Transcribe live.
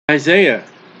Isaiah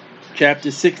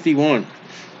chapter 61.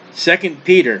 2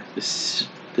 Peter, the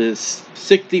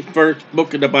 61st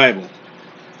book of the Bible.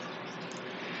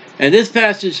 And this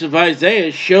passage of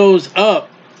Isaiah shows up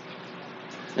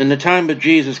in the time of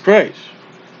Jesus Christ.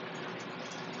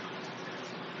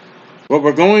 What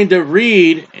we're going to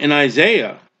read in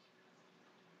Isaiah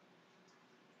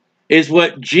is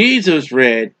what Jesus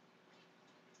read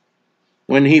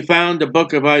when he found the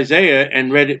book of Isaiah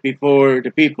and read it before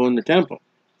the people in the temple,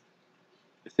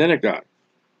 the synagogue.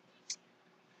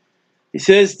 He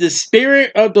says, the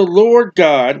Spirit of the Lord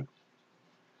God.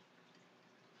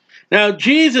 Now,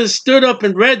 Jesus stood up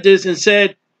and read this and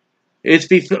said,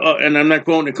 and I'm not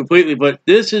quoting it completely, but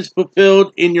this is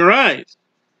fulfilled in your eyes,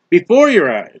 before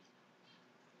your eyes.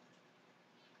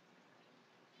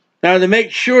 Now, to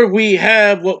make sure we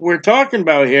have what we're talking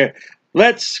about here,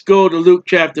 let's go to Luke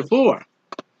chapter 4.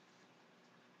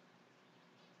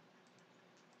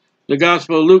 The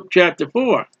Gospel of Luke chapter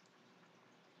 4.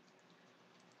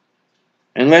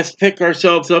 And let's pick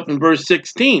ourselves up in verse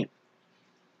 16.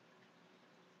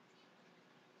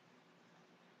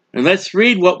 And let's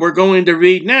read what we're going to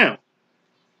read now.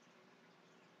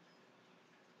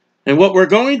 And what we're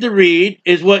going to read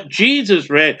is what Jesus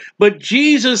read. But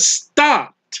Jesus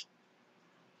stopped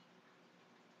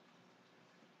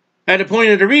at the point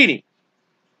of the reading.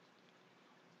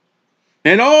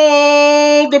 And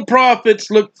all the prophets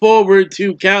looked forward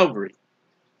to Calvary.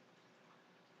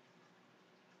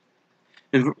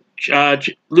 In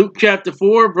Luke chapter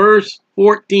 4, verse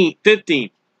 15.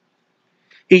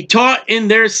 He taught in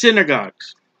their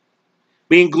synagogues,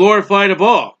 being glorified of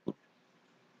all.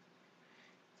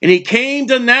 And he came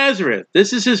to Nazareth.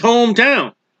 This is his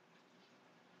hometown.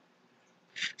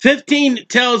 15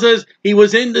 tells us he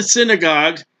was in the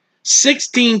synagogues.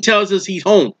 16 tells us he's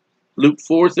home. Luke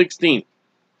 4:16.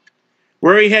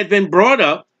 Where he had been brought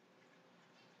up.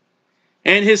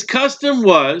 And his custom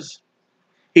was,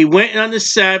 he went in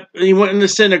the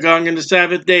synagogue on the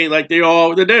Sabbath day like they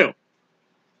all to do.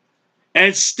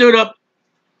 And stood up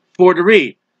for to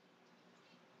read.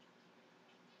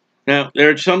 Now, there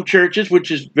are some churches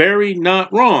which is very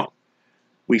not wrong.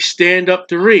 We stand up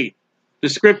to read the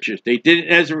scriptures. They did it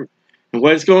as a... And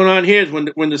what's going on here is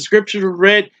when the scriptures were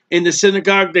read in the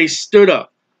synagogue, they stood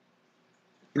up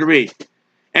to read.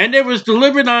 And there was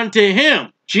delivered unto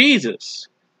him, Jesus,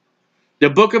 the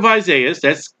book of Isaiah.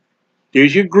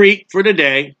 There's your Greek for the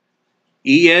day.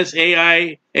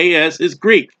 E-S-A-I-A-S is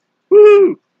Greek.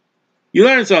 Woo! You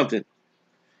learned something.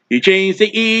 You changed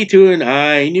the E to an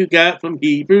I, and you got from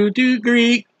Hebrew to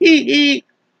Greek.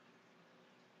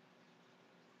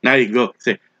 Now you can go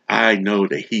say, I know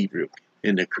the Hebrew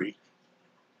and the Greek.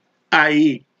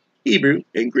 I.e., Hebrew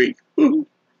and Greek. Woo.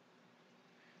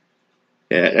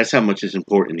 Yeah, that's how much is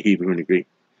important, the Hebrew and the Greek.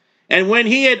 And when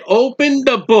he had opened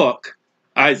the book,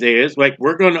 Isaiah's, like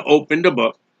we're going to open the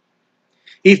book,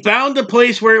 he found the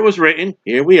place where it was written.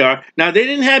 Here we are. Now, they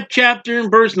didn't have chapter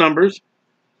and verse numbers.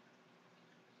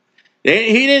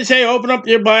 He didn't say, open up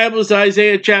your Bibles to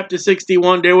Isaiah chapter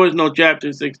 61. There was no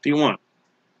chapter 61.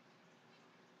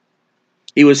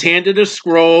 He was handed a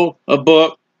scroll, a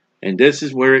book, and this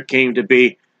is where it came to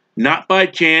be. Not by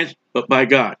chance, but by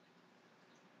God.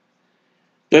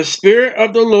 The Spirit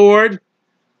of the Lord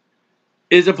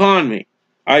is upon me.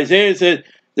 Isaiah said,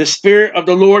 the Spirit of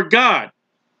the Lord God.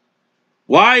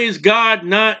 Why is God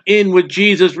not in with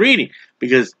Jesus reading?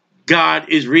 Because God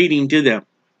is reading to them.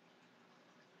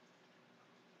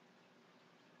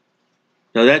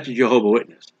 Now that's a Jehovah's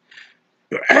Witness.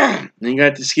 You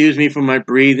got to excuse me for my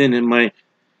breathing and my...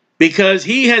 Because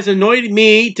he has anointed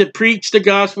me to preach the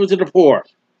gospel to the poor.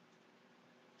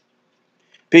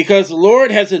 Because the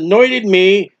Lord has anointed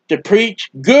me to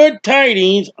preach good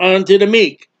tidings unto the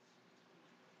meek.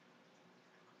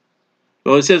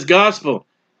 Well, it says gospel.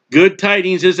 Good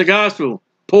tidings is the gospel.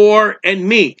 Poor and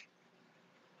meek.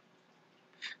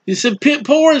 He said,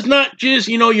 poor is not just,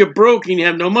 you're broke and you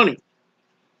have no money.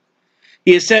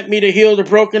 He has sent me to heal the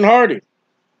brokenhearted.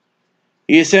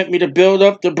 He has sent me to build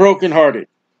up the brokenhearted.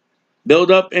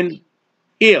 Build up and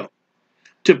heal.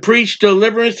 To preach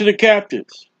deliverance to the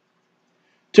captives.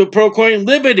 To proclaim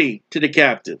liberty to the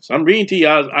captives. I'm reading to you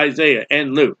Isaiah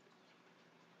and Luke.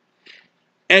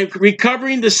 And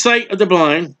recovering the sight of the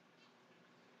blind.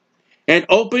 And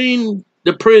opening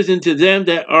the prison to them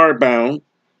that are bound.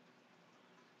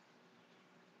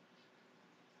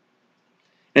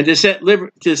 And to set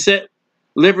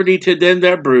liberty to them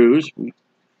that are bruised.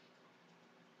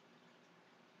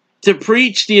 To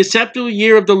preach the acceptable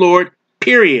year of the Lord,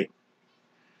 period.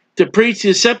 To preach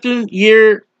the acceptable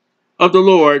year of the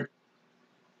Lord,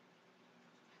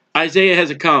 Isaiah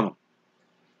has a comma.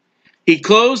 He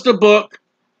closed the book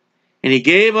And he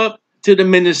gave up to the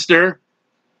minister,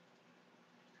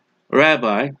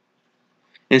 rabbi,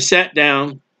 and sat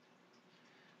down.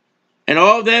 And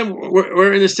all of them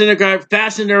were in the synagogue,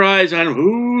 fastening their eyes on him.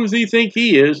 Who does he think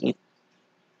he is? And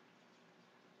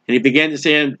he began to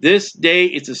say, this day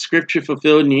it's a scripture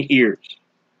fulfilled in your ears.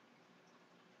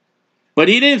 But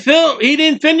he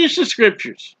didn't finish the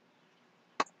scriptures.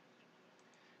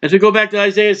 As we go back to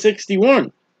Isaiah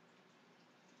 61.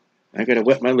 I gotta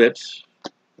wet my lips,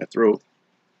 my throat.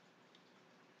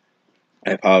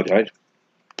 I apologize.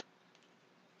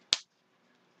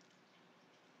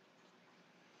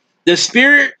 The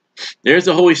Spirit, there's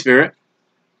the Holy Spirit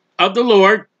of the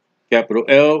Lord, capital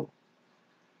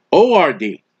Lord,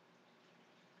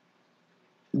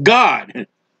 God,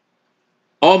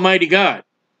 Almighty God.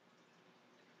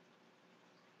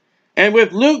 And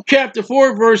with Luke chapter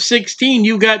 4, verse 16,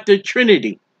 you got the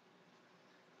Trinity.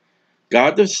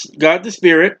 God the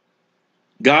Spirit,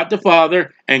 God the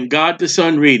Father, and God the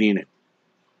Son reading it.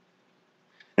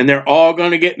 And they're all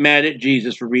going to get mad at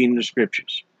Jesus for reading the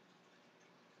scriptures.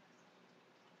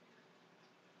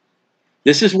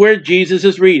 This is where Jesus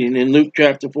is reading in Luke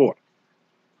chapter 4.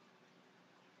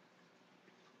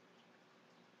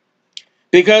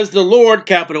 Because the Lord,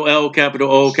 capital L,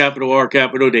 capital O, capital R,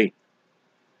 capital D.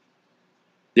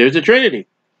 There's the Trinity.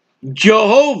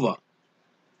 Jehovah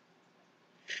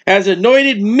has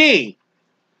anointed me.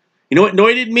 You know what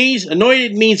anointed means?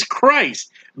 Anointed means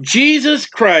Christ. Jesus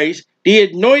Christ,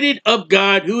 the anointed of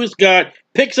God, who is God,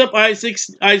 picks up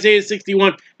Isaiah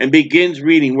 61 and begins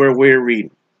reading where we're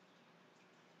reading.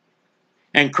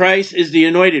 And Christ is the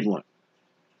anointed one.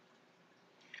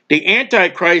 The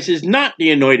Antichrist is not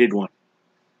the anointed one.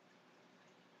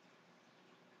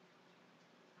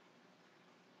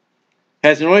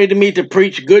 Has anointed me to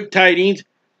preach good tidings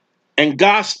and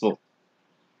gospel.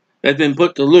 That's been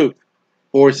put to Luke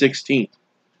 4:16.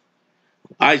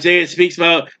 Isaiah speaks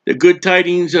about the good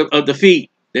tidings of the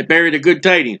feet that bear the good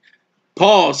tidings.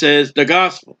 Paul says the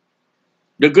gospel,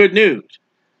 the good news.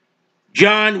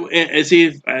 John, I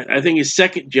think it's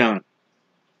 2 John.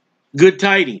 Good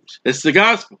tidings. That's the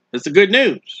gospel. That's the good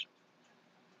news.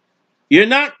 You're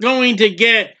not going to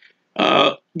get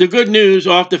the good news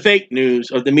off the fake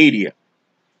news of the media.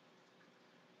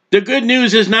 The good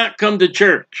news has not come to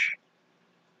church.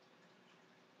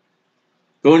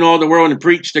 Go in all the world and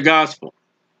preach the gospel.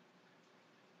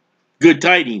 Good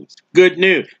tidings. Good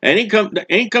news. And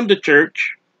ain't come to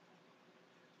church.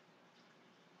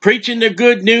 Preaching the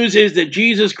good news is that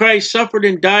Jesus Christ suffered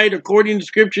and died according to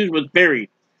scriptures, was buried,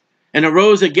 and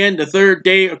arose again the third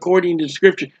day according to the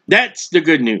scripture. That's the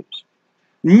good news.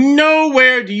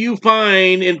 Nowhere do you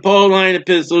find in Pauline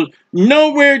epistles,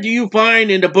 nowhere do you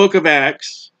find in the book of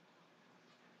Acts,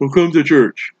 who comes to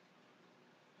church?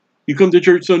 You come to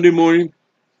church Sunday morning?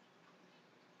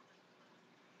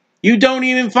 You don't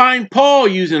even find Paul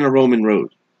using a Roman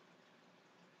road.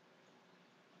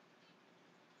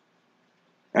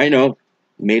 I know,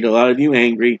 made a lot of you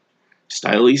angry.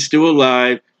 Stiley's still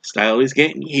alive. Stiley's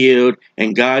getting healed,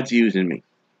 and God's using me.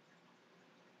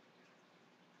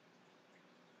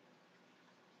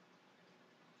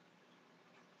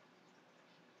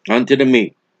 Unto the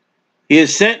meek. He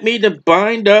has sent me to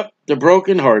bind up the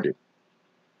brokenhearted,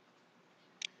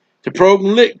 to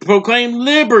proclaim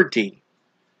liberty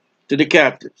to the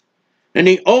captives, and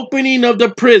the opening of the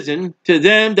prison to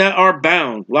them that are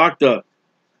bound, locked up,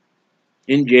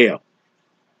 in jail.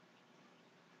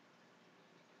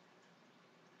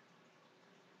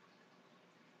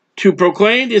 To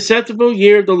proclaim the acceptable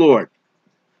year of the Lord.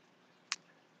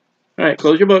 All right,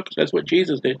 close your books. That's what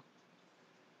Jesus did.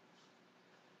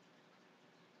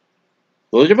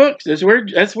 Close your books. That's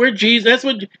what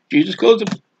Jesus closed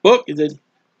the book. He said,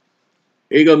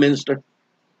 here you go, minister.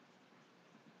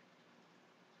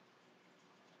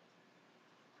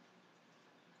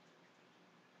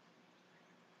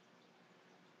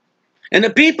 And the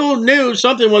people knew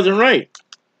something wasn't right.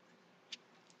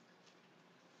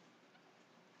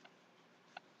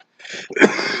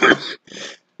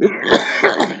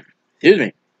 Excuse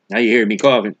me. Now you hear me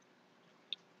coughing.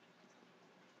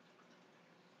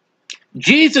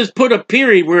 Jesus put a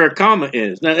period where a comma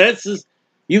is. Now that's just,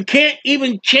 you can't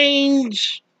even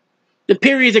change the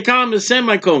periods of commas to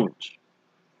semicolons.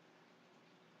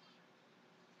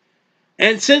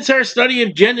 And since our study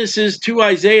of Genesis to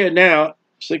Isaiah now,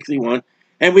 61,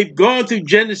 and we've gone through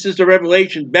Genesis to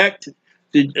Revelation, back to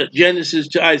Genesis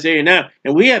to Isaiah now,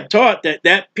 and we have taught that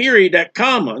that period, that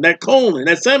comma, that colon,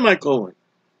 that semicolon,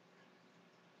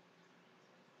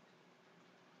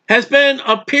 has been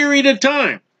a period of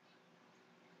time.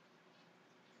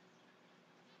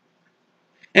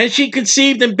 And she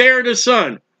conceived and bare a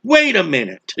son. Wait a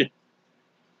minute.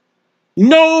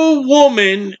 No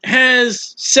woman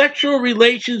has sexual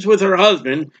relations with her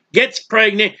husband, gets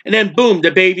pregnant, and then boom,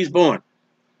 the baby's born.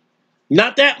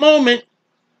 Not that moment.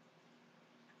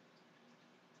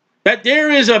 That there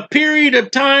is a period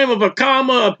of time of a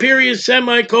comma, a period,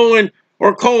 semicolon,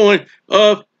 or colon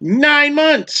of 9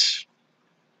 months.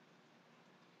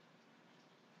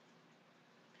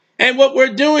 And what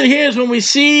we're doing here is when we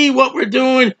see what we're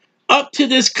doing up to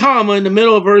this comma in the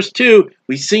middle of verse 2,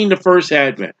 we've seen the first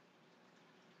advent.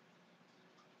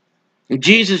 And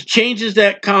Jesus changes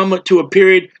that comma to a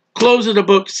period, closes the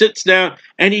book, sits down,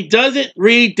 and he doesn't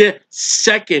read the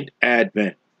second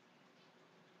advent.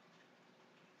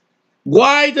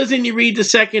 Why doesn't he read the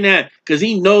second advent? Because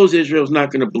he knows Israel's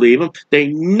not going to believe him. They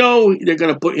know they're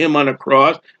going to put him on a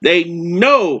cross. They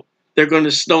know they're going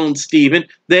to stone Stephen.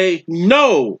 They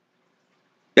know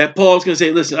that Paul's going to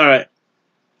say, listen, all right,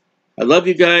 I love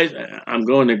you guys. I'm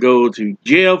going to go to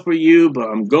jail for you, but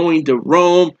I'm going to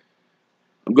Rome.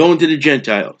 I'm going to the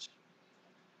Gentiles.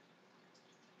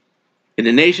 And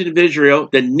the nation of Israel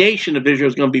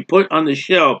is going to be put on the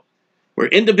shelf where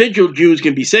individual Jews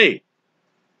can be saved.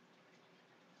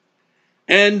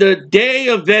 And the day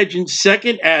of vengeance,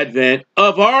 second advent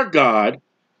of our God,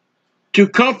 to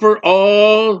comfort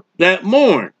all that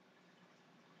mourn.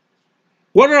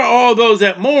 What are all those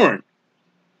that mourn?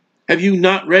 Have you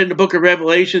not read in the book of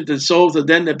Revelation, the souls of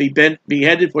them that be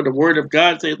beheaded for the word of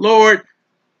God? Say, Lord,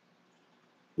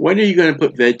 when are you going to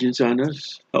put vengeance on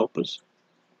us? Help us.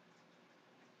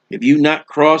 Have you not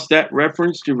crossed that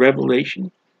reference to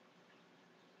Revelation?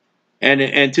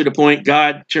 And to the point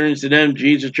God turns to them,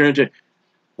 Jesus turns to,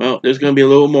 well, there's going to be a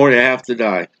little more that have to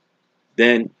die.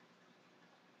 Then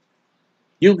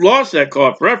you've lost that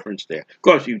cross reference there. Of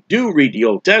course, you do read the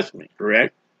Old Testament,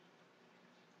 correct?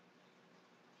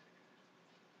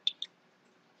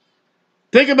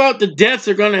 Think about the deaths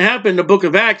that are going to happen in the book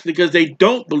of Acts because they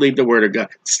don't believe the word of God.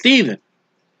 Stephen,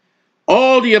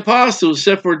 all the apostles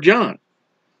except for John.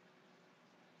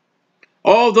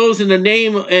 All those in the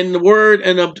name and the word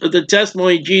and the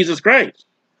testimony of Jesus Christ.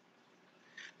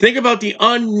 Think about the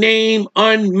unnamed,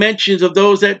 unmentions of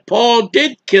those that Paul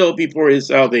did kill before his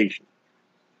salvation.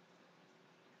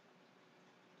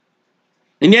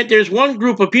 And yet there's one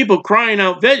group of people crying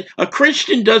out vengeance. A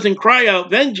Christian doesn't cry out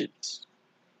vengeance.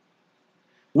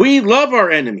 We love our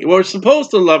enemy. We're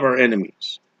supposed to love our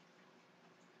enemies.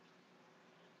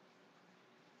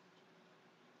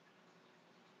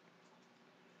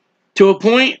 To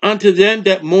appoint unto them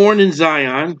that mourn in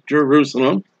Zion,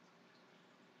 Jerusalem,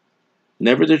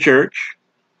 never the church.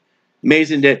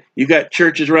 Amazing that you got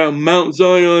churches around Mount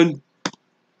Zion.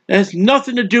 That has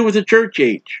nothing to do with the church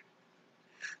age.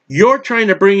 You're trying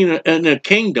to bring in a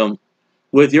kingdom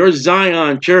with your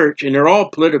Zion church, and they're all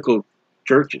political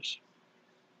churches.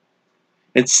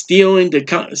 And stealing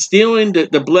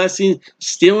the blessing,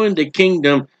 stealing the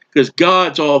kingdom, because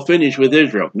God's all finished with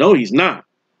Israel. No, he's not.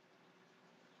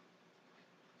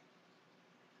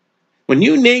 When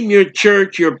you name your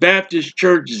church, your Baptist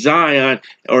church Zion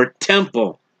or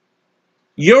temple,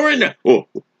 you're in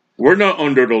we're not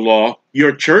under the law.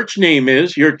 Your church name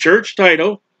is, your church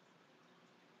title.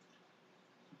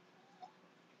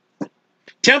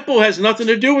 Temple has nothing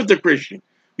to do with the Christian.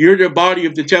 You're the body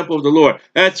of the temple of the Lord.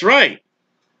 That's right.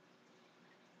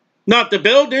 Not the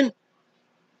building.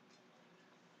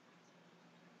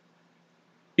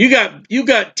 You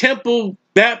got temple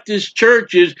Baptist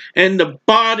churches, and the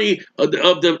body of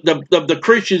the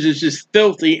Christians is just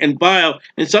filthy and vile,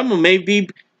 and some of them may be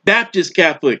Baptist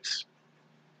Catholics.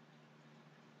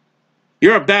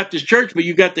 You're a Baptist church, but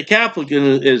you got the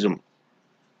Catholicism.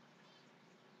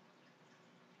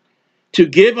 To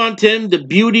give unto him the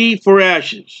beauty for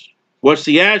ashes. What's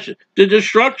the ashes? The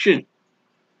destruction.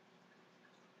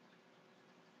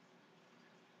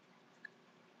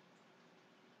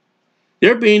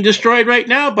 They're being destroyed right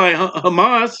now by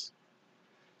Hamas.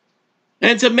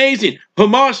 And it's amazing.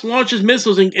 Hamas launches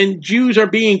missiles and Jews are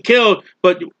being killed,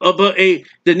 but the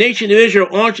nation of Israel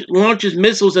launches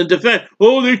missiles and defense.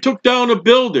 Oh, they took down a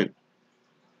building.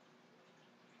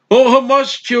 Oh,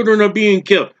 Hamas children are being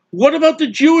killed. What about the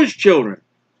Jewish children?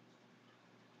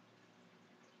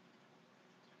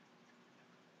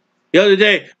 The other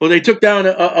day, well, they took down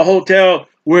a hotel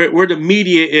where the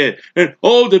media is. And,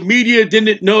 oh, the media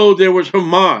didn't know there was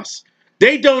Hamas.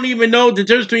 They don't even know the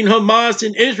difference between Hamas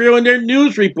and Israel in their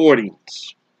news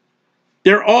reportings.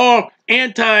 They're all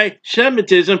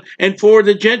anti-Semitism and for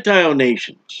the Gentile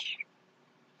nations.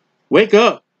 Wake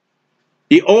up.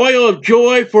 The oil of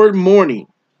joy for mourning.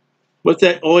 What's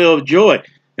that oil of joy?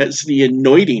 That's the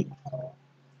anointing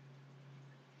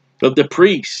of the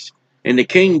priest and the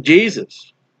King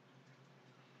Jesus.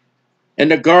 and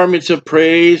the garments of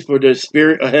praise for the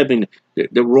spirit of heaven,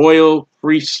 the royal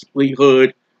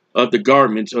priestlyhood of the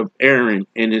garments of Aaron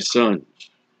and his sons,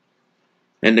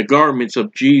 and the garments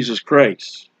of Jesus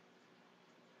Christ.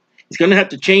 He's going to have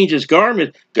to change his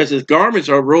garments because his garments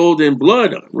are rolled in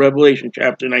blood, Revelation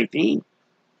chapter 19.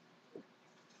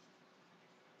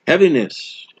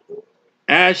 Heaviness,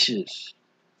 ashes,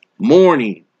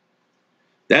 mourning.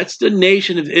 That's the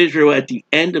nation of Israel at the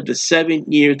end of the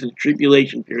 7 years of the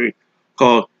tribulation period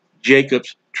called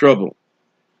Jacob's trouble.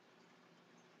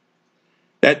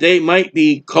 That they might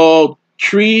be called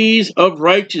trees of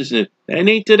righteousness. That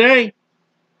ain't today.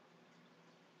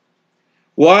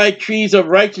 Why trees of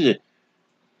righteousness?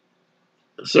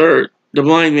 Sir, the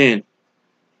blind man,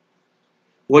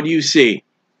 what do you see?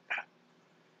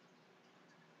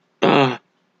 I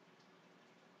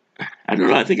don't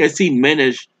know. I think I see men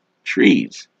as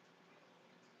trees.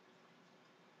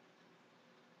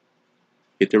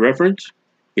 Get the reference?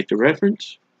 Get the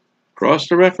reference? Cross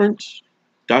the reference?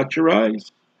 Dot your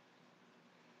I's?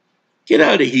 Get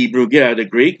out of Hebrew, get out of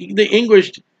Greek. The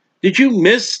English, did you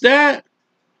miss that?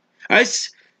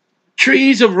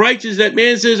 Trees of righteousness, that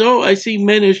man says, oh, I see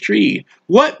men as trees.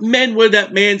 What men would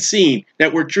that man seen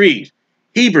that were trees?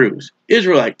 Hebrews,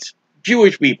 Israelites,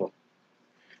 Jewish people.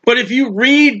 But if you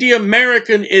read the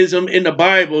Americanism in the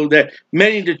Bible that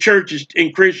many of the churches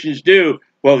and Christians do,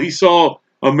 well, he saw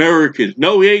Americans.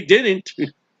 No, he didn't.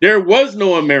 There was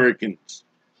no Americans.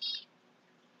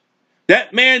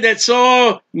 That man that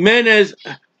saw men as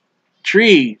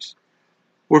trees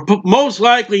were most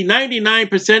likely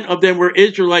 99% of them were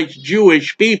Israelites,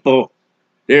 Jewish people.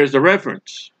 There's the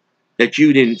reference that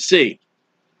you didn't see.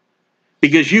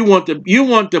 Because you want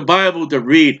the Bible to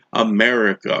read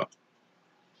America.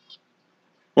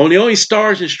 Well, the only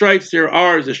stars and stripes there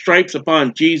are is the stripes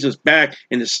upon Jesus' back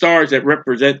and the stars that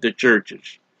represent the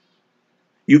churches.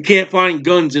 You can't find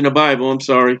guns in the Bible, I'm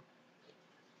sorry.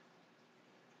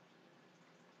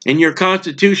 And your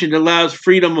Constitution allows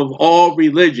freedom of all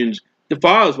religions.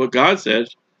 Defiles what God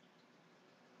says.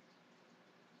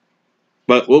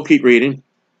 But we'll keep reading.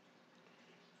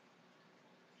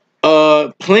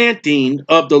 Planting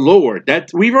of the Lord.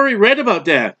 We've already read about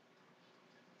that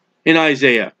in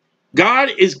Isaiah. God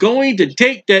is going to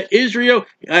take that Israel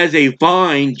as a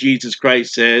vine, Jesus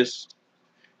Christ says.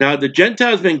 Now, the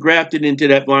Gentiles been grafted into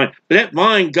that vine, but that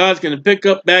vine God's going to pick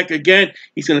up back again.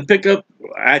 He's going to pick up,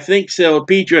 I think,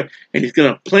 Salpetra, and he's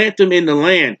going to plant them in the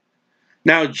land.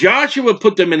 Now, Joshua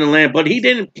put them in the land, but he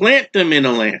didn't plant them in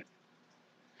the land.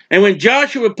 And when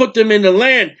Joshua put them in the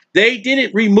land, they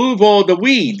didn't remove all the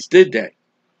weeds, did they?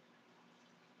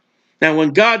 Now,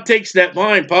 when God takes that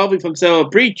vine, probably from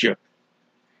Salpetra,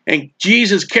 and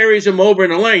Jesus carries them over in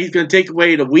the land, he's going to take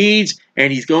away the weeds,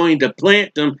 and he's going to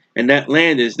plant them, and that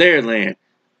land is their land.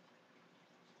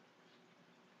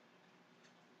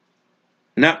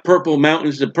 Not purple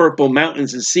mountains, the purple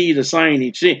mountains, the sea, the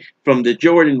Sinai Sea, from the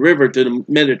Jordan River to the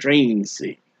Mediterranean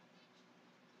Sea.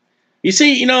 You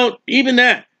see, even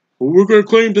that, we're going to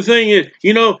claim the thing is,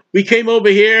 we came over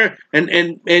here, and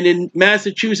in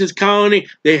Massachusetts colony,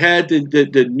 they had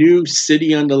the new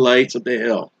city on the lights of the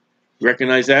hill.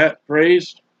 Recognize that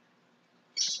phrase?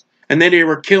 And then they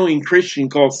were killing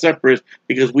Christians called separatists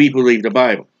because we believe the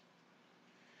Bible.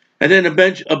 And then a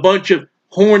bunch of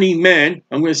horny men,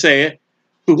 I'm going to say it,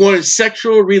 who wanted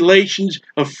sexual relations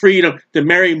of freedom to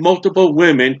marry multiple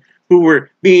women who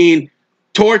were being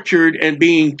tortured and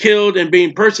being killed and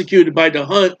being persecuted by the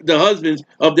husbands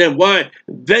of them. Why?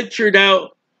 Ventured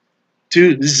out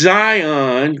to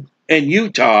Zion and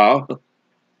Utah,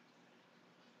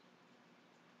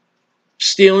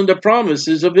 stealing the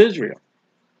promises of Israel.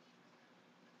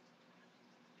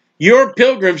 Your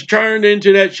pilgrims turned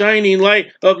into that shining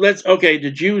light of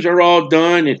the Jews are all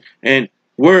done and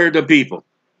we're the people.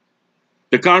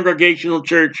 The Congregational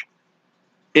Church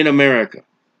in America.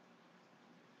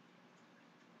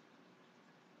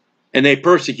 And they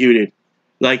persecuted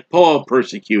like Paul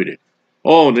persecuted.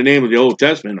 All in the name of the Old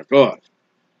Testament, of course.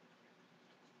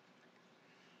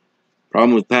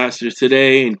 Problem with pastors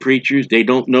today and preachers, they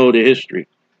don't know the history.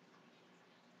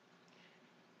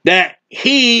 That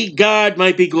God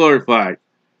might be glorified.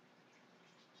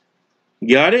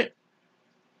 Got it?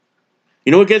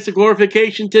 You know what gets the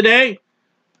glorification today?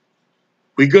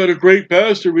 We got a great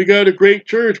pastor. We got a great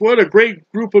church. What a great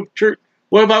group of church.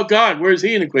 What about God? Where's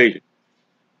he in the equation?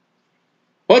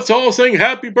 Let's all sing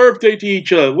happy birthday to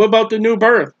each other. What about the new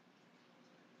birth?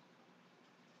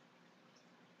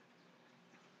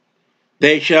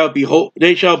 They shall build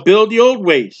the old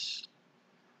ways,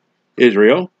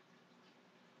 Israel.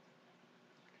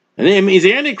 And it means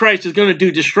the Antichrist is going to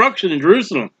do destruction in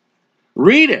Jerusalem.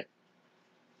 Read it.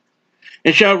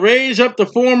 and shall raise up the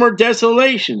former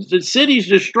desolations. The city's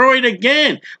destroyed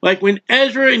again. Like when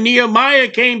Ezra and Nehemiah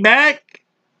came back.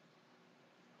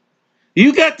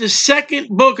 You got the second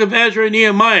book of Ezra and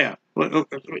Nehemiah.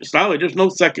 It's not like there's no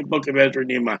second book of Ezra and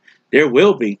Nehemiah. There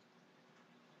will be.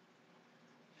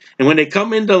 And when they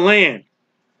come into land,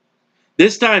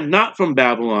 this time not from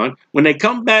Babylon, when they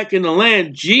come back in the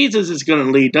land, Jesus is going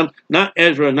to lead them, not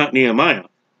Ezra, not Nehemiah,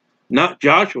 not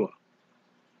Joshua.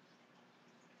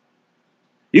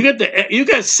 You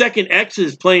got second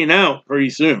X's playing out pretty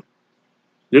soon.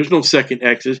 There's no second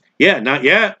X's. Yeah, not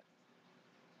yet.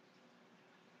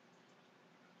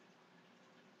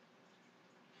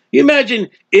 You imagine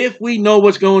if we know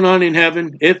what's going on in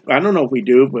heaven. If I don't know if we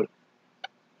do, but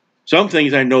some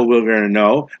things I know we're going to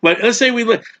know. But let's say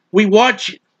we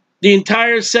watch the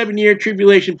entire 7-year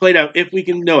tribulation played out. If we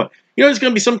can know it, you know, there's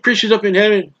going to be some Christians up in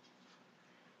heaven.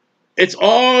 It's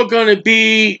all going to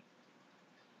be.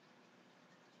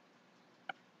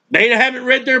 They haven't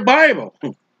read their Bible.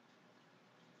 And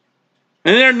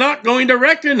they're not going to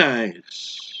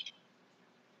recognize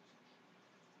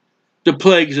the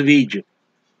plagues of Egypt.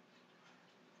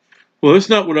 Well, that's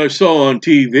not what I saw on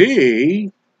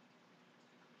TV.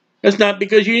 That's not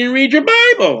because you didn't read your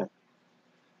Bible.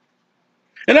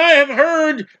 And I have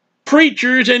heard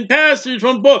preachers and pastors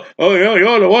from both. Oh, yeah, you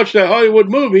ought to watch that Hollywood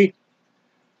movie.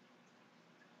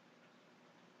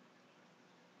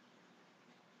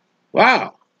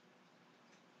 Wow.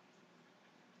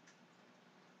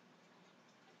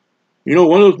 You know,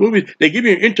 one of those movies, they give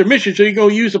you an intermission so you go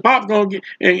use the popcorn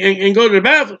and go to the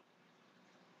bathroom.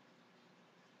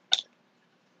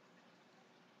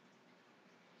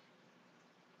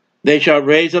 They shall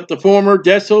raise up the former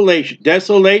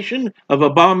desolation of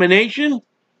abomination,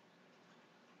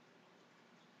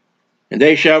 and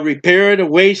they shall repair the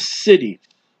waste cities.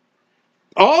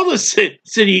 All the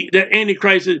city, the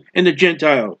Antichrist and the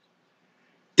Gentiles.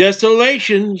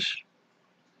 Desolations,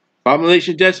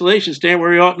 abomination, desolation, stand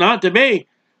where he ought not to be.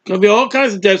 Going to be all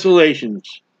kinds of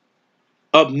desolations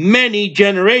of many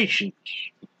generations.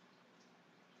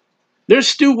 There's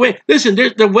still, listen,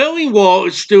 the Wailing Wall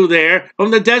is still there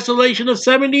from the desolation of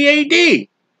 70 AD.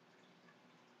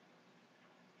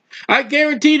 I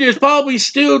guarantee there's probably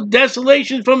still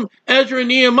desolation from Ezra and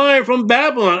Nehemiah from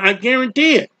Babylon. I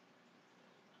guarantee it.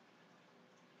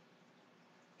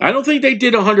 I don't think they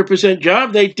did a 100%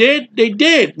 job. They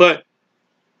did, but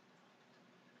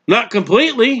not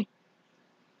completely.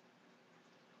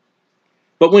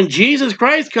 But when Jesus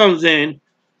Christ comes in,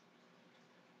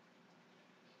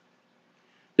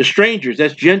 the strangers,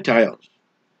 that's Gentiles,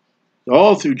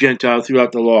 all through Gentiles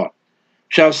throughout the law,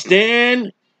 shall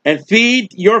stand and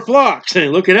feed your flocks.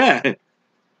 And look at that.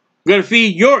 We're going to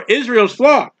feed your Israel's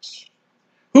flocks.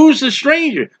 Who's the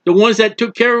stranger? The ones that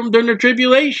took care of them during the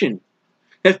tribulation.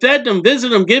 Have fed them,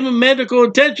 visited them, given them medical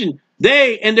attention.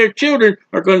 They and their children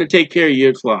are going to take care of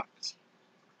your flocks.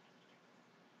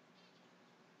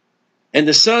 And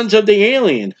the sons of the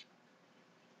alien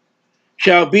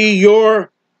shall be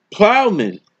your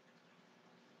plowmen.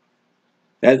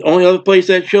 That only other place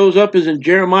that shows up is in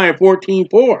Jeremiah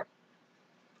 14:4.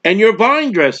 And your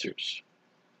vine dressers.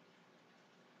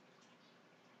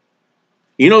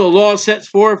 You know the law sets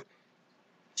forth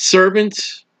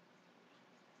servants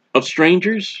of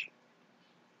strangers.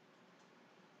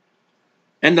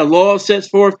 And the law sets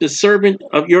forth the servant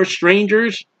of your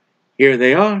strangers. Here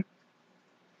they are.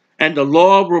 And the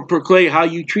law will proclaim how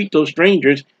you treat those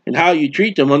strangers and how you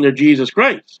treat them under Jesus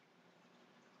Christ.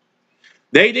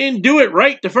 They didn't do it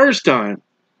right the first time.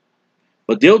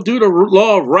 But they'll do the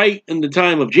law right in the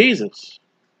time of Jesus.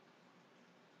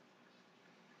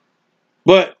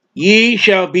 But ye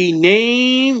shall be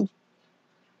named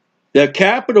the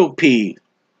capital P,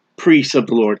 priests of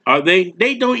the Lord.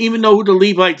 They don't even know who the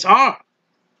Levites are.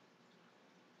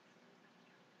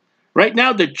 Right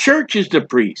now, the church is the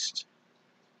priest.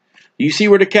 You see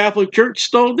where the Catholic Church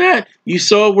stole that? You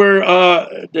saw where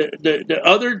the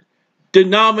other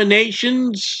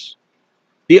denominations,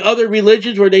 the other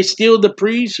religions, where they steal the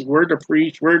priests. We're the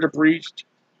priest. We're the priest.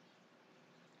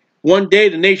 One day,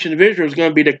 the nation of Israel is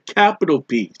going to be the capital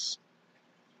piece.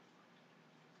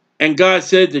 And God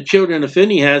said the children of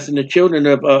Phinehas and the children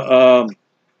of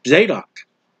Zadok.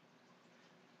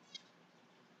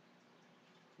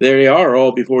 There they are,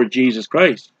 all before Jesus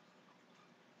Christ.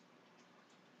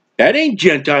 That ain't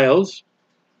Gentiles.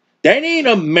 That ain't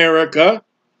America.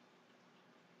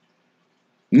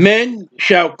 Men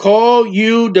shall call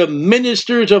you the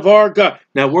ministers of our God.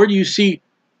 Now, where do you see?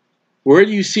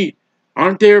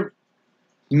 Aren't there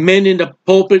men in the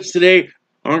pulpits today?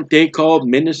 Aren't they called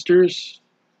ministers?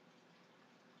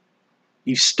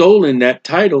 You've stolen that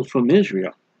title from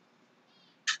Israel.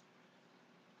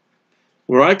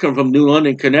 Where I come from, New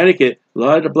London, Connecticut, a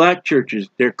lot of the black churches,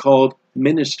 they're called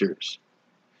ministers.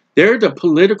 They're the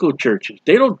political churches.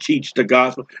 They don't teach the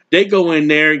gospel. They go in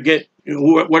there and get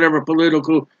whatever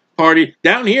political party.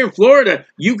 Down here in Florida,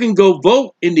 you can go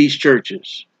vote in these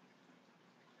churches.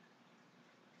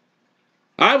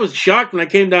 I was shocked when I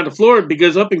came down to Florida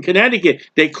because up in Connecticut,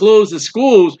 they closed the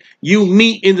schools. You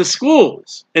meet in the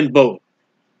schools and vote.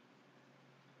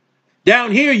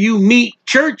 Down here, you meet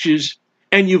churches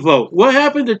and you vote. What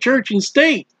happened to church and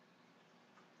state?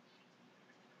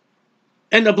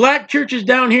 And the black churches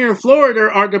down here in Florida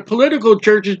are the political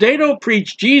churches. They don't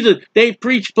preach Jesus. They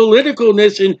preach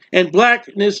politicalness and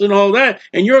blackness and all that.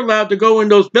 And you're allowed to go in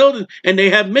those buildings and they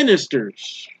have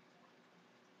ministers.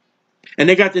 And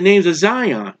they got the names of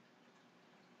Zion.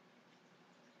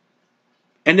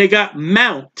 And they got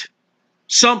Mount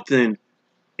something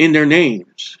in their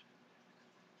names.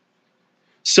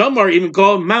 Some are even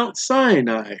called Mount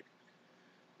Sinai.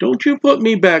 Don't you put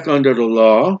me back under the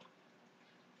law.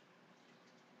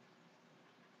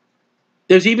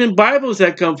 There's even Bibles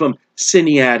that come from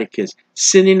Sinaiticus.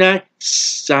 Cyanide.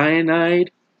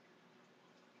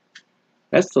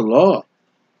 That's the law.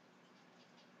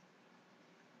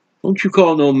 Don't you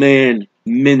call no man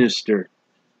minister.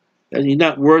 He's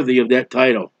not worthy of that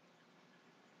title.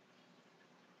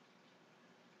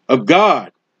 Of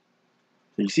God.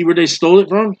 You see where they stole it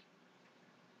from?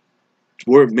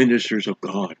 We're ministers of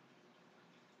God.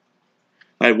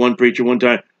 I had one preacher one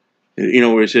time,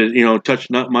 where it says, touch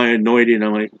not my anointing. And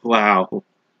I'm like, wow.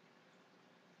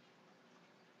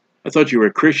 I thought you were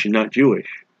a Christian, not Jewish.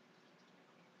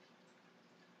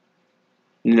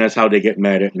 And that's how they get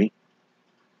mad at me.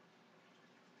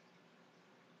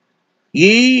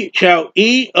 Ye shall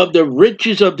eat of the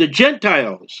riches of the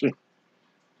Gentiles.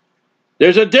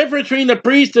 There's a difference between the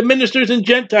priests, the ministers, and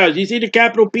Gentiles. You see the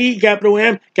capital P, capital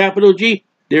M, capital G?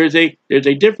 There's a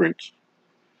difference.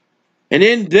 And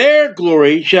in their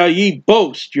glory shall ye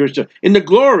boast yourself. In the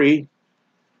glory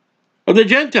of the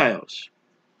Gentiles.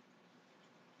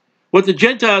 What the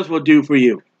Gentiles will do for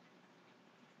you.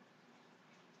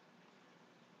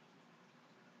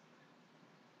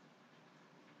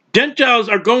 Gentiles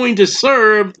are going to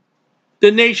serve the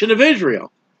nation of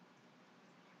Israel.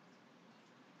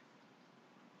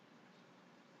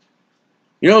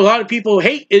 A lot of people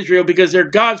hate Israel because they're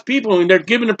God's people and they're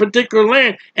given a particular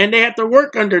land and they have to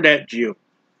work under that Jew.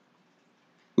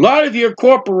 A lot of your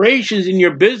corporations in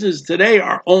your business today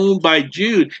are owned by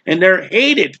Jews and they're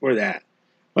hated for that.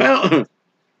 Well,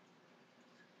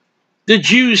 the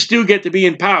Jews still get to be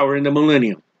in power in the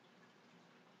millennium.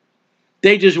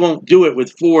 They just won't do it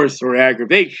with force or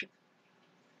aggravation.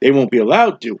 They won't be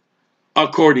allowed to,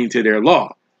 according to their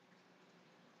law.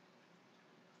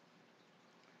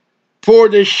 For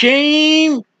the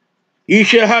shame you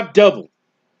shall have double.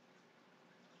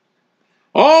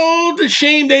 All the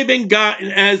shame they've been gotten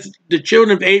as the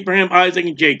children of Abraham, Isaac,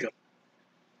 and Jacob.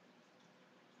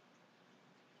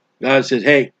 God says,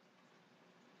 hey,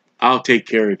 I'll take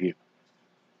care of you.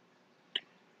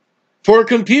 For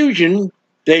confusion,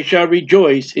 they shall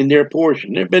rejoice in their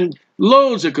portion. There have been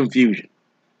loads of confusion.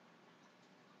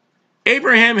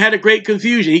 Abraham had a great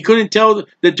confusion. He couldn't tell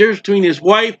the difference between his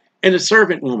wife and a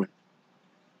servant woman.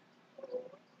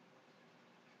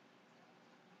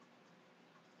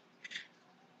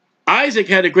 Isaac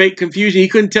had a great confusion. He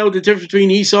couldn't tell the difference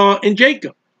between Esau and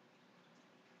Jacob.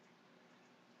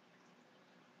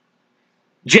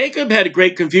 Jacob had a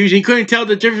great confusion. He couldn't tell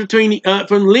the difference between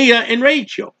from Leah and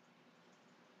Rachel.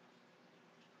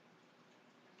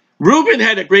 Reuben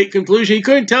had a great confusion. He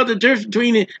couldn't tell the difference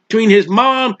between his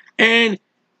mom and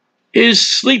his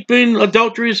sleeping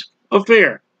adulterous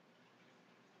affair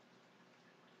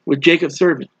with Jacob's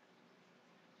servant.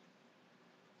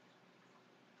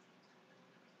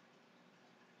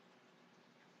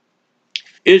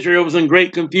 Israel was in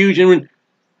great confusion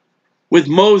with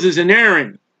Moses and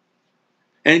Aaron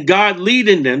and God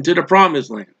leading them to the promised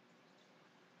land.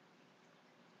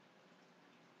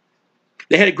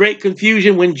 They had a great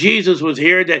confusion when Jesus was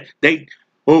here that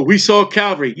we saw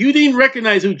Calvary. You didn't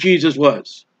recognize who Jesus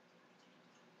was.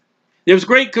 There was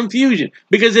great confusion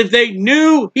because if they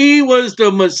knew he was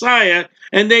the Messiah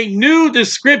and they knew the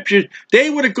scriptures, they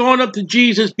would have gone up to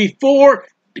Jesus before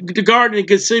the Garden of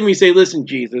Gethsemane and say, listen,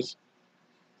 Jesus,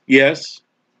 yes,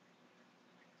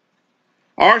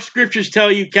 our scriptures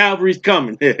tell you Calvary's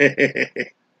coming.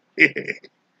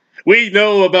 We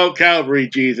know about Calvary,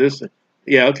 Jesus.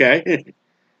 Yeah, okay.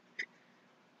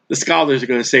 The scholars are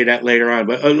going to say that later on,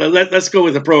 but let's go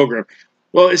with the program.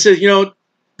 Well, it says,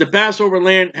 the Passover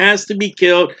lamb has to be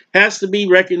killed, has to be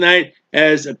recognized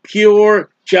as a pure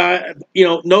child,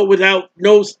 without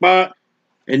no spot,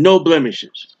 and no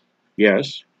blemishes.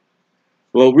 Yes.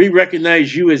 Well, we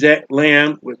recognize you as that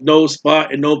lamb with no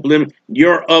spot and no blemish.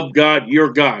 You're of God.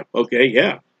 You're God. Okay,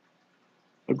 yeah.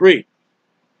 Agreed.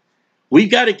 We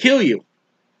got to kill you.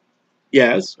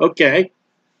 Yes, okay.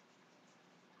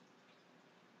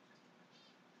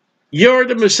 You're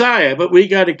the Messiah, but we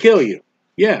got to kill you.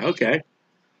 Yeah, okay.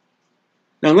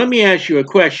 Now, let me ask you a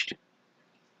question.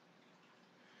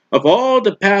 Of all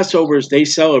the Passovers they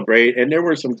celebrate, and there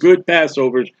were some good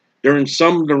Passovers during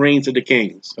some of the reigns of the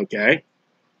kings, okay?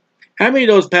 How many of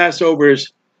those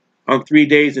Passovers on 3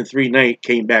 days and 3 nights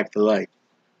came back to life?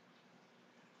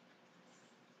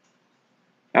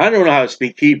 I don't know how to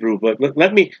speak Hebrew, but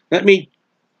let me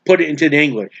put it into the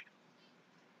English.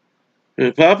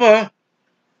 Papa,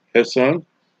 yes, son.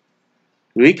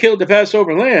 We killed the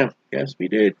Passover lamb. Yes, we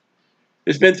did.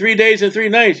 It's been 3 days and 3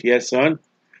 nights. Yes, son.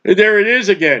 There it is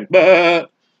again. Bah,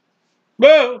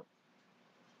 bah.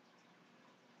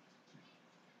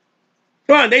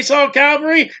 Come on, they saw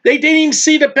Calvary. They didn't even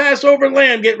see the Passover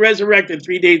lamb get resurrected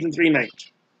 3 days and 3 nights.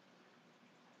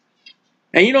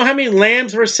 And you know how many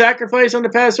lambs were sacrificed on the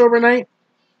Passover night?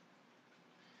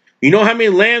 You know how many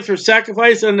lambs were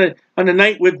sacrificed on the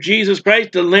night with Jesus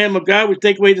Christ, the Lamb of God, which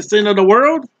take away the sin of the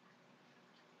world?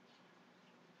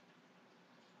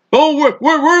 Oh,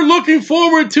 we're looking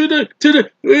forward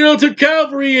to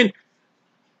Calvary,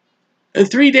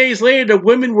 and 3 days later the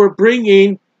women were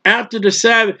bringing, after the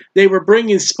Sabbath, they were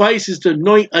bringing spices to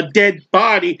anoint a dead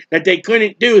body that they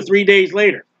couldn't do 3 days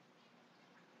later.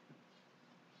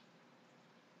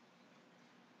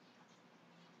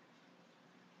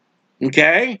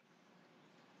 Okay?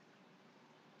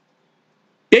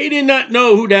 They did not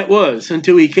know who that was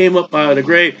until he came up out of the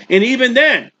grave. And even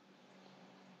then,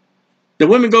 the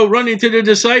women go running to the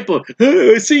disciple.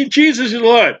 Oh, I see Jesus is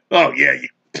alive. Oh, yeah.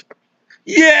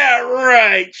 Yeah,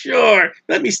 right. Sure.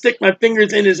 Let me stick my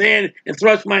fingers in his hand and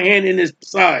thrust my hand in his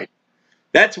side.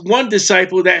 That's one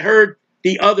disciple that heard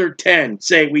the other 10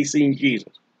 say, we seen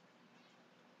Jesus.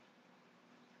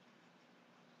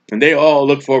 And they all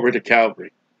look forward to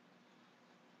Calvary.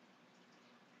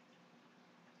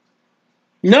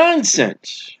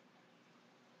 Nonsense.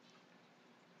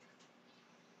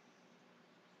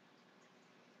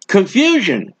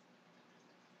 Confusion.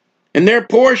 And their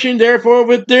portion, therefore,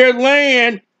 with their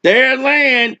land,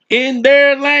 in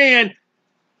their land.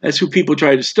 That's who people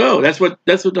try to steal. That's what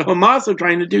the Hamas are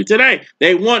trying to do today.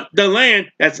 They want the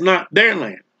land that's not their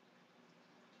land.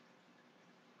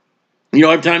 You know,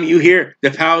 every time you hear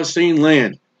the Palestine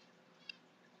land,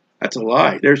 that's a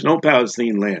lie. There's no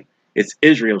Palestine land. It's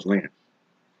Israel's land.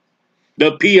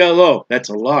 The PLO, that's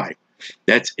a lie.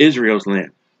 That's Israel's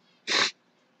land.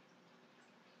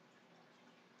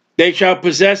 They shall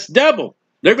possess double.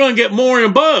 They're going to get more and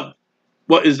above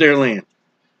what is their land.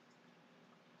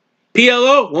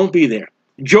 PLO won't be there.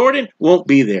 Jordan won't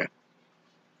be there.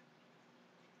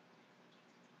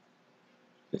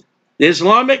 The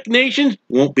Islamic nations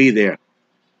won't be there.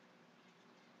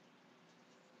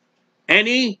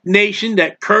 Any nation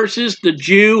that curses the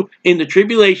Jew in the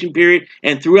tribulation period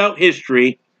and throughout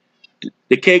history,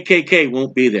 the KKK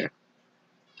won't be there.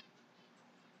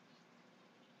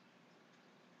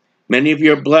 Many of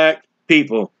your black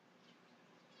people,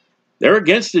 they're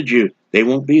against the Jews. They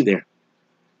won't be there.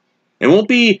 It won't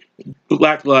be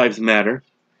Black Lives Matter.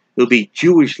 It'll be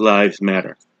Jewish Lives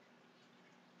Matter.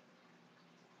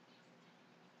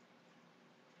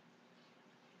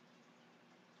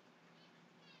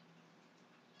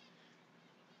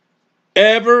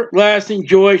 Everlasting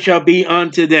joy shall be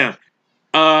unto them.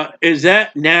 Is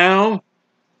that now?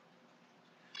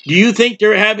 Do you think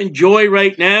they're having joy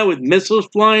right now with missiles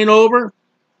flying over?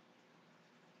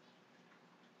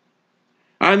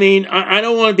 I mean, I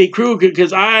don't want to be cruel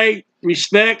because I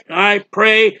respect, I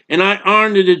pray, and I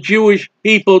honor the Jewish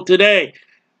people today.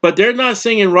 But they're not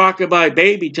singing Rockabye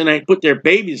Baby tonight, put their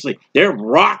babies to sleep. They're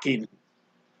rocking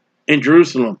in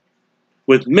Jerusalem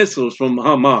with missiles from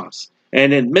Hamas.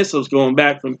 And then missiles going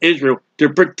back from Israel to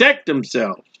protect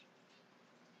themselves.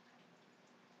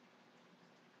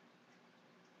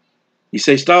 You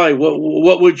say, Starlight,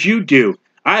 what would you do?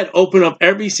 I'd open up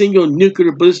every single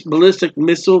nuclear ballistic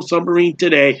missile submarine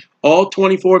today, all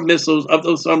 24 missiles of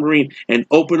those submarines, and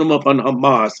open them up on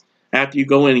Hamas after you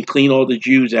go in and clean all the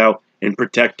Jews out and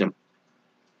protect them.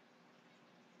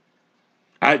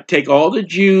 I'd take all the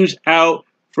Jews out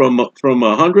from a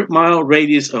 100-mile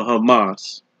radius of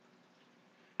Hamas.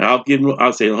 And I'll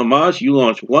say, Hamas, you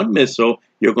launch one missile,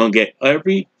 you're going to get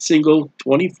every single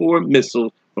 24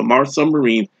 missiles from our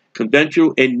submarine,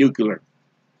 conventional and nuclear.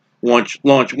 Launch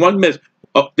one missile.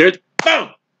 Oh, there's boom.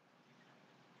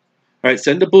 All right,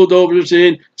 send the bulldozers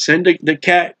in, send the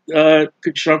cat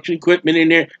construction equipment in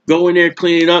there, go in there,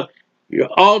 clean it up. You're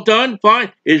all done,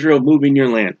 fine. Israel, move in your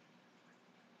land.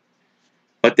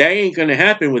 But that ain't going to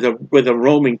happen with a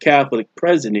Roman Catholic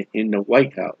president in the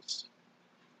White House.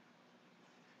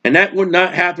 And that would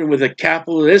not happen with a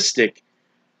capitalistic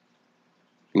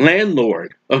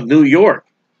landlord of New York,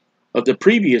 of the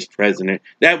previous president.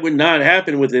 That would not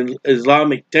happen with the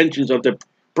Islamic tensions of the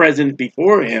president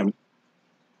before him.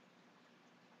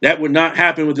 That would not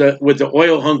happen with the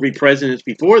oil-hungry presidents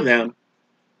before them.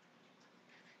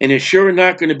 And it's sure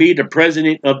not going to be the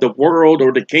president of the world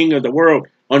or the king of the world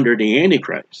under the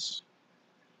Antichrist,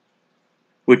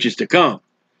 which is to come.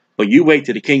 But you wait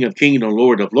till the King of Kings and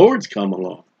Lord of Lords come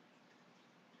along,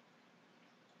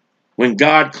 when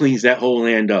God cleans that whole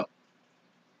land up.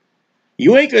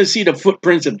 You ain't going to see the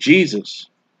footprints of Jesus.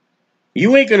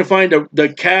 You ain't going to find the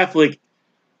Catholic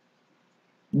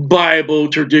Bible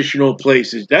traditional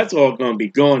places. That's all going to be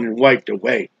gone and wiped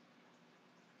away.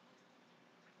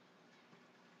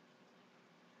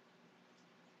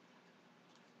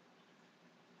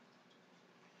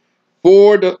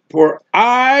 For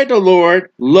I, the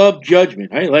Lord, love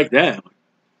judgment. I like that.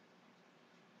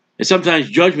 And sometimes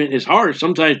judgment is harsh.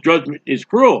 Sometimes judgment is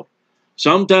cruel.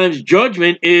 Sometimes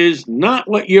judgment is not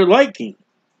what you're liking.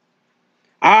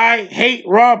 I hate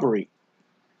robbery.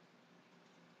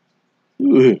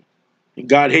 And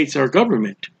God hates our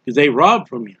government because they rob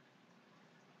from you.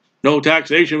 No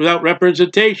taxation without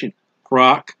representation.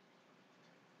 Crock.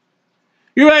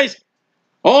 You guys,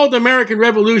 all the American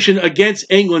Revolution against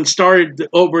England started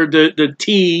over the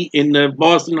tea in the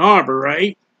Boston Harbor,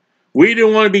 right? We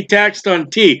didn't want to be taxed on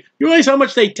tea. You realize how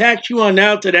much they tax you on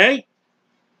now today?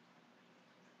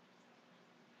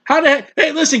 How the heck?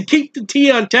 Hey, listen, keep the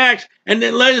tea on tax and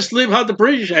then let us live how the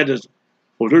British had us.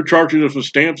 Well, they're charging us with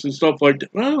stamps and stuff like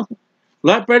that. Well, a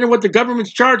lot better than what the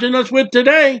government's charging us with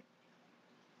today.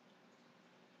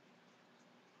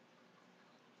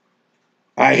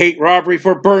 I hate robbery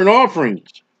for burnt offerings.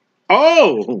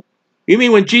 Oh, you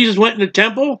mean when Jesus went in the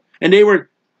temple and they were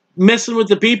messing with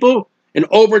the people and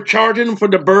overcharging them for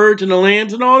the birds and the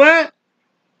lambs and all that?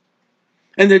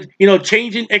 And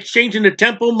exchanging the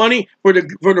temple money for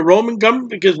the Roman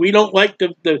government because we don't like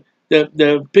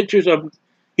the pictures of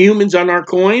humans on our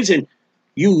coins, and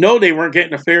they weren't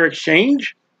getting a fair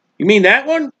exchange. You mean that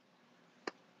one?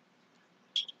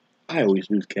 I always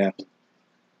lose cap.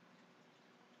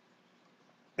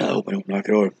 I hope I don't knock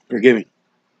it over. Forgive me.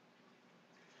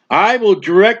 I will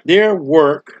direct their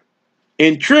work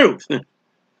in truth.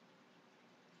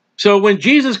 So when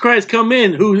Jesus Christ come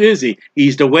in, who is he?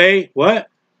 He's the way, what?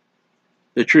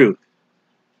 The truth.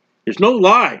 There's no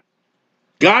lie.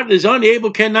 God is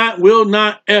unable, cannot, will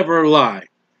not ever lie.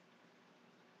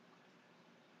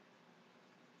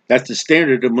 That's the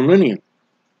standard of the millennium.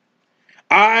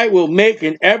 I will make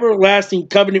an everlasting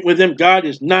covenant with them. God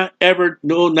is not ever,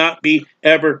 will not be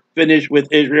ever finished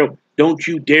with Israel. Don't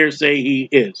you dare say he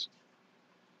is.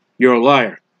 You're a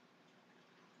liar.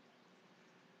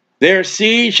 Their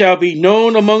seed shall be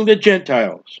known among the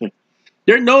Gentiles.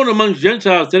 They're known among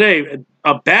Gentiles today,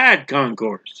 a bad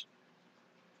concourse.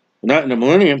 Not in the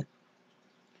millennium.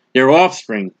 Their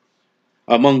offspring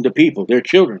among the people, their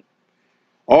children.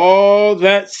 All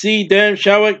that see them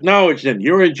shall acknowledge them.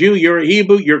 You're a Jew, you're a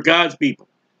Hebrew, you're God's people.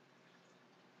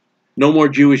 No more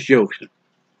Jewish jokes.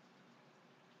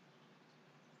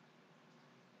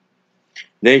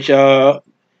 They shall,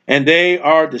 and they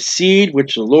are the seed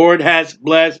which the Lord has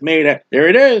blessed, made. There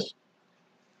it is.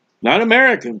 Not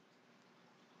American.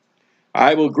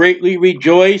 I will greatly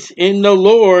rejoice in the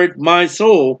Lord, my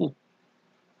soul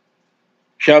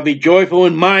shall be joyful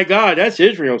in my God. That's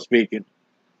Israel speaking.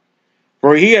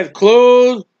 For he hath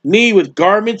clothed me with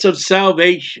garments of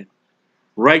salvation,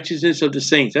 righteousness of the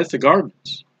saints. That's the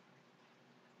garments.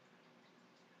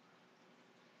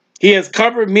 He has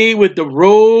covered me with the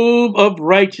robe of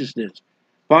righteousness.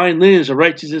 Fine linen is the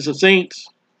righteousness of saints.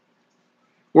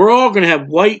 We're all going to have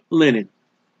white linen.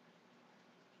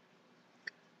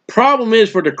 Problem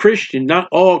is, for the Christian, not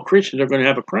all Christians are going to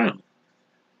have a crown.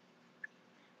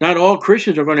 Not all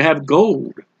Christians are going to have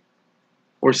gold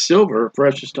or silver or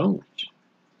precious stones.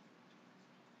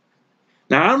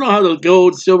 Now, I don't know how the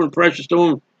gold, silver, and precious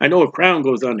stone, I know a crown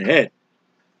goes on the head.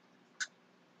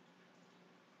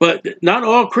 But not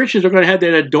all Christians are going to have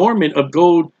that adornment of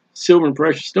gold, silver, and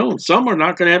precious stones. Some are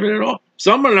not going to have it at all.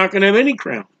 Some are not going to have any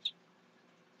crowns.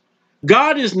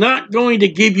 God is not going to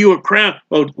give you a crown.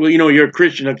 Oh, well, you're a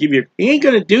Christian. I'll give you. He ain't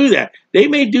going to do that. They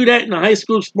may do that in the high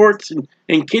school sports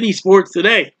and kiddie sports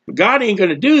today. But God ain't going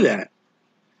to do that.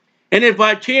 And if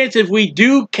by chance, if we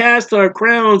do cast our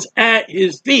crowns at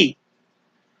his feet,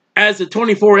 as the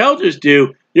 24 elders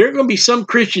do, there are going to be some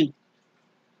Christian,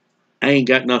 I ain't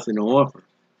got nothing to offer.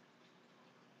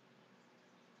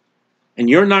 And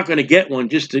you're not going to get one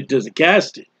just to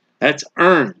cast it. That's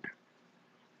earned.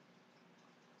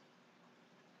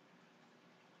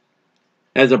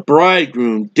 As a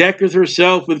bridegroom decketh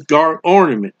herself with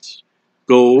ornaments,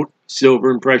 gold, silver,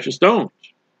 and precious stones.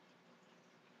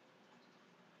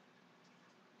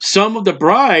 Some of the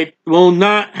bride will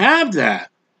not have that.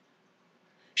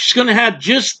 She's going to have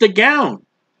just the gown.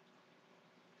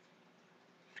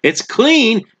 It's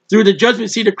clean through the judgment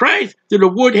seat of Christ, through the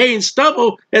wood, hay, and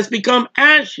stubble that's become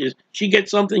ashes. She gets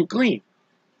something clean.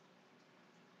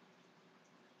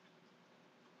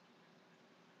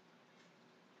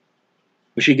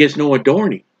 But she gets no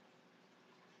adorning.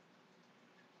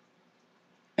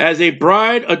 As a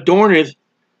bride adorneth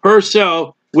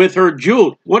herself with her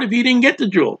jewels. What if you didn't get the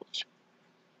jewels?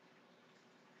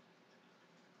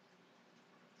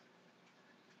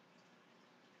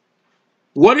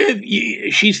 What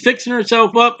if she's fixing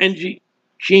herself up and she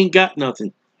ain't got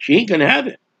nothing? She ain't going to have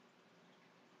it.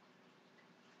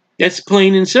 That's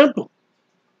plain and simple.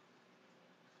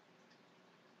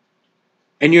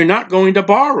 And you're not going to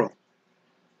borrow.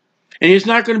 And it's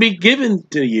not going to be given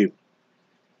to you.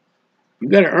 You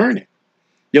got to earn it.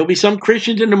 There'll be some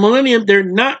Christians in the millennium, they're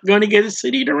not going to get a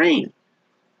city to reign.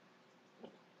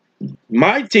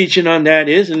 My teaching on that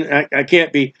is, and I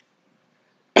can't be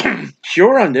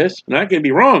sure on this, and I can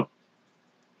be wrong,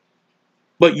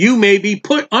 but you may be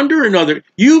put under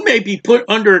you may be put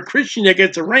under a Christian that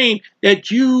gets a reign that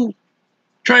you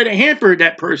try to hamper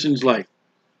that person's life.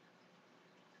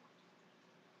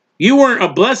 You weren't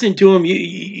a blessing to him.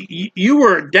 You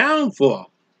were a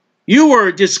downfall. You were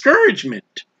a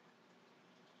discouragement.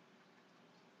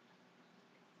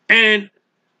 And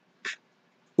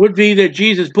would be that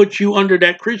Jesus put you under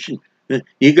that Christian.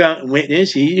 You got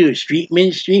witness, you do a street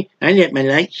ministry, I let my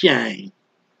light shine.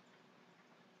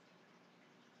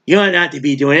 You ought not to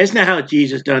be doing it. That's not how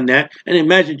Jesus done that. And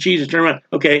imagine Jesus turn around.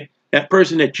 Okay, that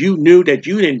person that you knew that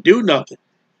you didn't do nothing,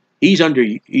 he's under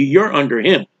you. You're under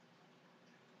him.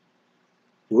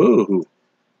 Whoa.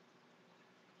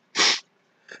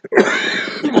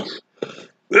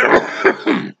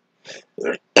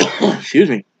 Excuse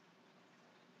me.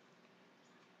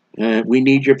 We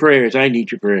need your prayers. I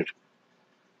need your prayers.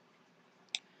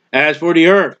 As for the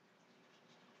earth,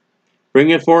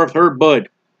 bringeth forth her bud.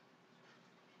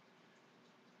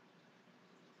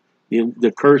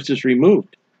 The curse is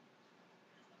removed.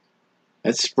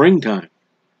 That's springtime.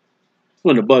 That's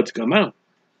when the buds come out.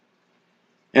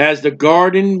 As the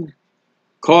garden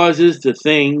causes the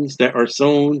things that are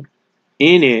sown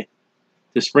in it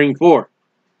to spring forth.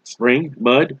 Spring,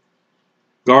 bud,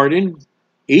 garden,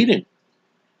 Eden.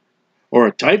 Or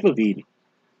a type of Eden.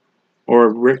 Or a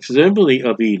resemblance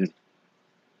of Eden. It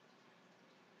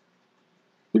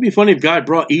would be funny if God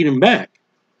brought Eden back.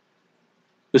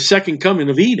 The second coming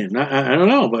of Eden. I don't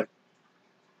know, but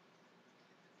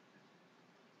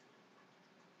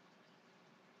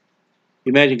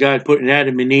imagine God putting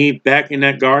Adam and Eve back in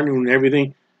that garden and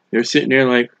everything. They're sitting there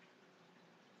like,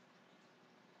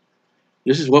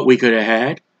 this is what we could have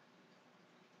had.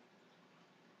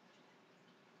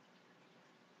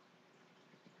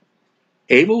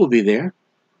 Abel will be there.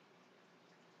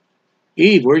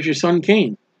 Eve, where's your son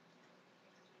Cain?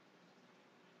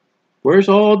 Where's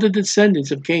all the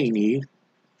descendants of Cain, Eve?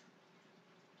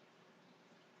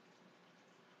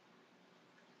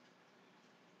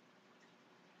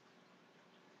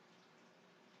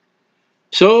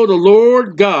 So the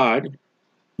Lord God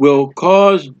will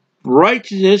cause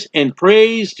righteousness and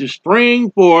praise to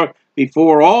spring forth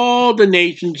before all the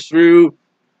nations through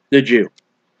the Jew.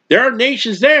 There are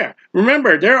nations there.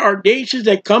 Remember, there are nations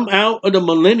that come out of the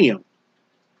millennium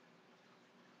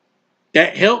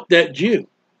that help that Jew.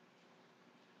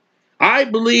 I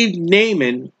believe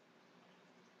Naaman,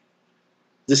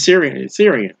 the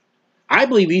Syrian, I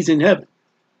believe he's in heaven.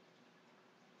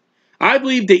 I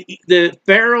believe the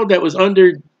Pharaoh that was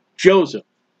under Joseph,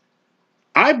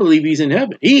 I believe he's in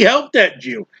heaven. He helped that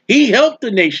Jew. He helped the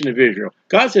nation of Israel.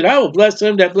 God said, I will bless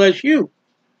them that bless you.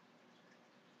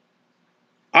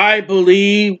 I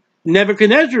believe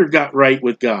Nebuchadnezzar got right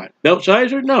with God.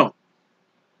 Belshazzar, no.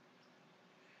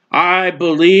 I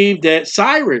believe that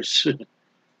Cyrus,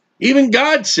 even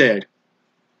God said,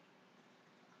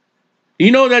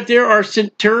 you know that there are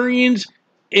centurions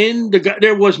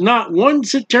there was not one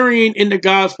centurion in the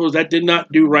Gospels that did not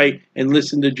do right and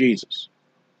listen to Jesus.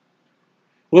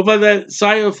 What about that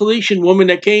Syrophoenician woman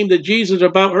that came to Jesus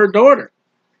about her daughter?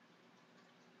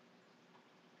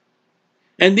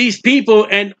 And these people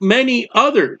and many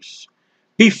others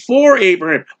before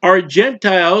Abraham are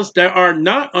Gentiles that are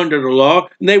not under the law,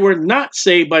 and they were not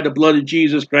saved by the blood of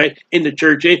Jesus Christ in the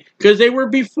church age because they were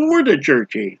before the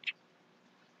church age,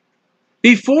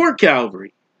 before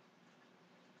Calvary.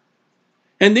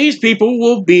 And these people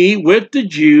will be with the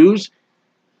Jews,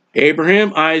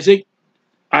 Abraham, Isaac,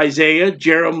 Isaiah,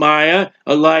 Jeremiah,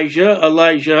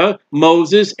 Elijah,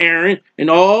 Moses, Aaron,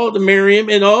 and all the Miriam,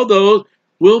 and all those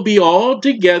will be all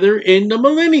together in the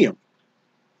millennium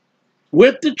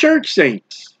with the church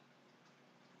saints.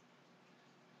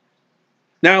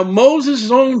 Now,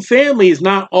 Moses' own family is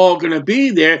not all going to be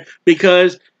there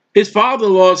because his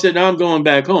father-in-law said, I'm going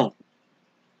back home.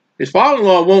 His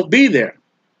father-in-law won't be there.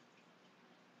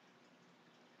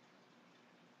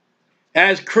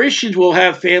 As Christians, we'll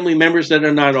have family members that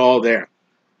are not all there.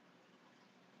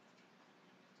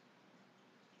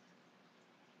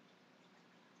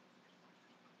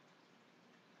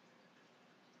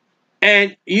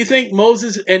 And you think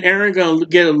Moses and Aaron are going to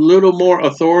get a little more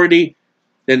authority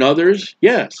than others?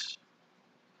 Yes.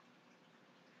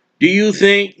 Do you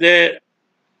think that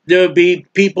there'll be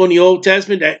people in the Old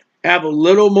Testament that have a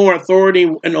little more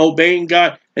authority in obeying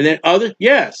God and then others?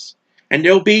 Yes. And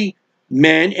there'll be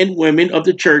men and women of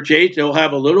the church age. They'll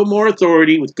have a little more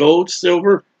authority with gold,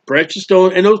 silver, precious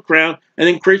stone, and those crowns, and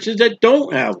then Christians that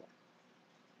don't have them.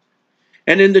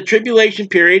 And in the tribulation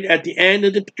period, at the end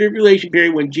of the tribulation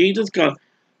period, when Jesus comes,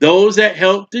 those that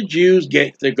help the Jews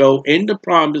get to go into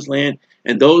promised land,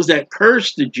 and those that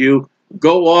curse the Jew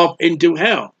go off into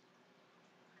hell.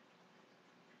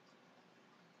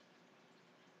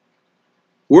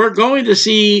 We're going to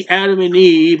see Adam and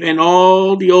Eve and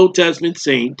all the Old Testament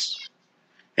saints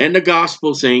and the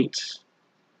gospel saints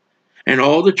and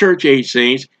all the church age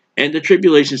saints and the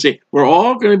tribulation saints. We're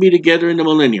all going to be together in the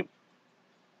millennium.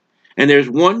 And there's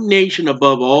one nation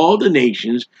above all the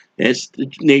nations. That's the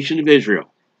nation of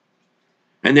Israel.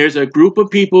 And there's a group of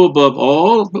people above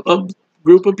all a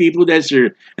group of people that's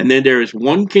there. And then there is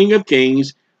one King of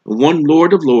Kings, one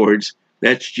Lord of Lords.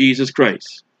 That's Jesus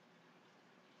Christ.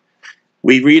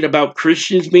 We read about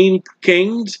Christians being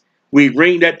kings. We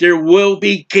read that there will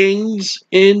be kings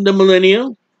in the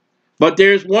millennium. But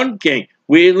there's one king.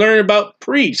 We learn about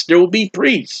priests. There will be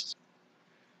priests.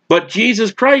 But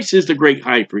Jesus Christ is the great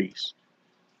high priest.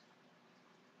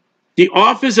 The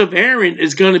office of Aaron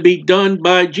is going to be done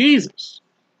by Jesus.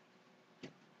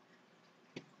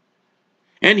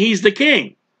 And he's the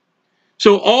king.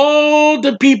 So all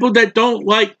the people that don't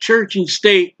like church and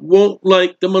state won't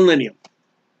like the millennium.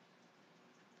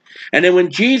 And then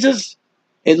when Jesus,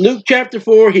 in Luke chapter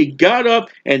 4, he got up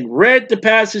and read the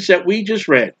passage that we just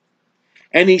read.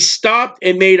 And he stopped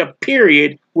and made a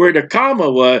period where the comma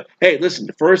was, hey, listen,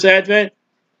 the first advent,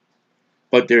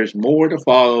 but there's more to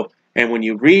follow. And when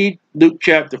you read Luke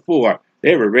chapter 4,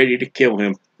 they were ready to kill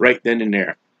him right then and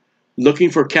there. Looking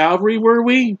for Calvary, were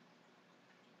we?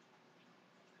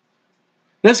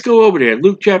 Let's go over there,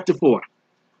 Luke chapter 4.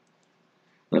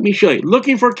 Let me show you.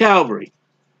 Looking for Calvary.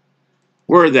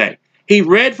 Were they? He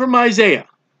read from Isaiah.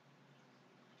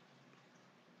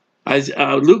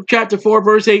 Luke chapter 4,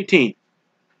 verse 18.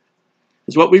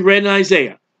 Is what we read in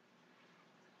Isaiah.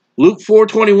 Luke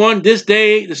 4:21, this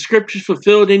day the scriptures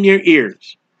fulfilled in your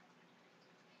ears.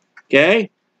 Okay?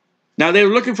 Now they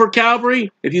were looking for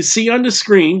Calvary. If you see on the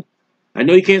screen, I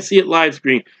know you can't see it live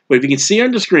screen, but if you can see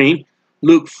on the screen,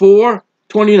 Luke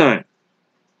 4:29.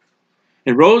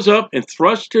 And rose up and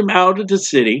thrust him out of the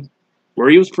city where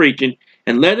he was preaching,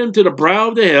 and led him to the brow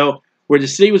of the hill where the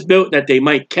city was built, that they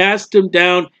might cast him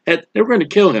down. They were going to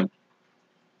kill him.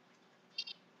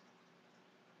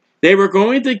 They were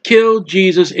going to kill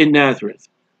Jesus in Nazareth.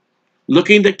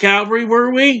 Looking to Calvary,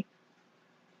 were we?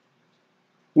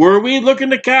 Were we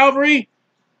looking to Calvary?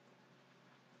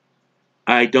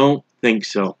 I don't think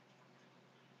so.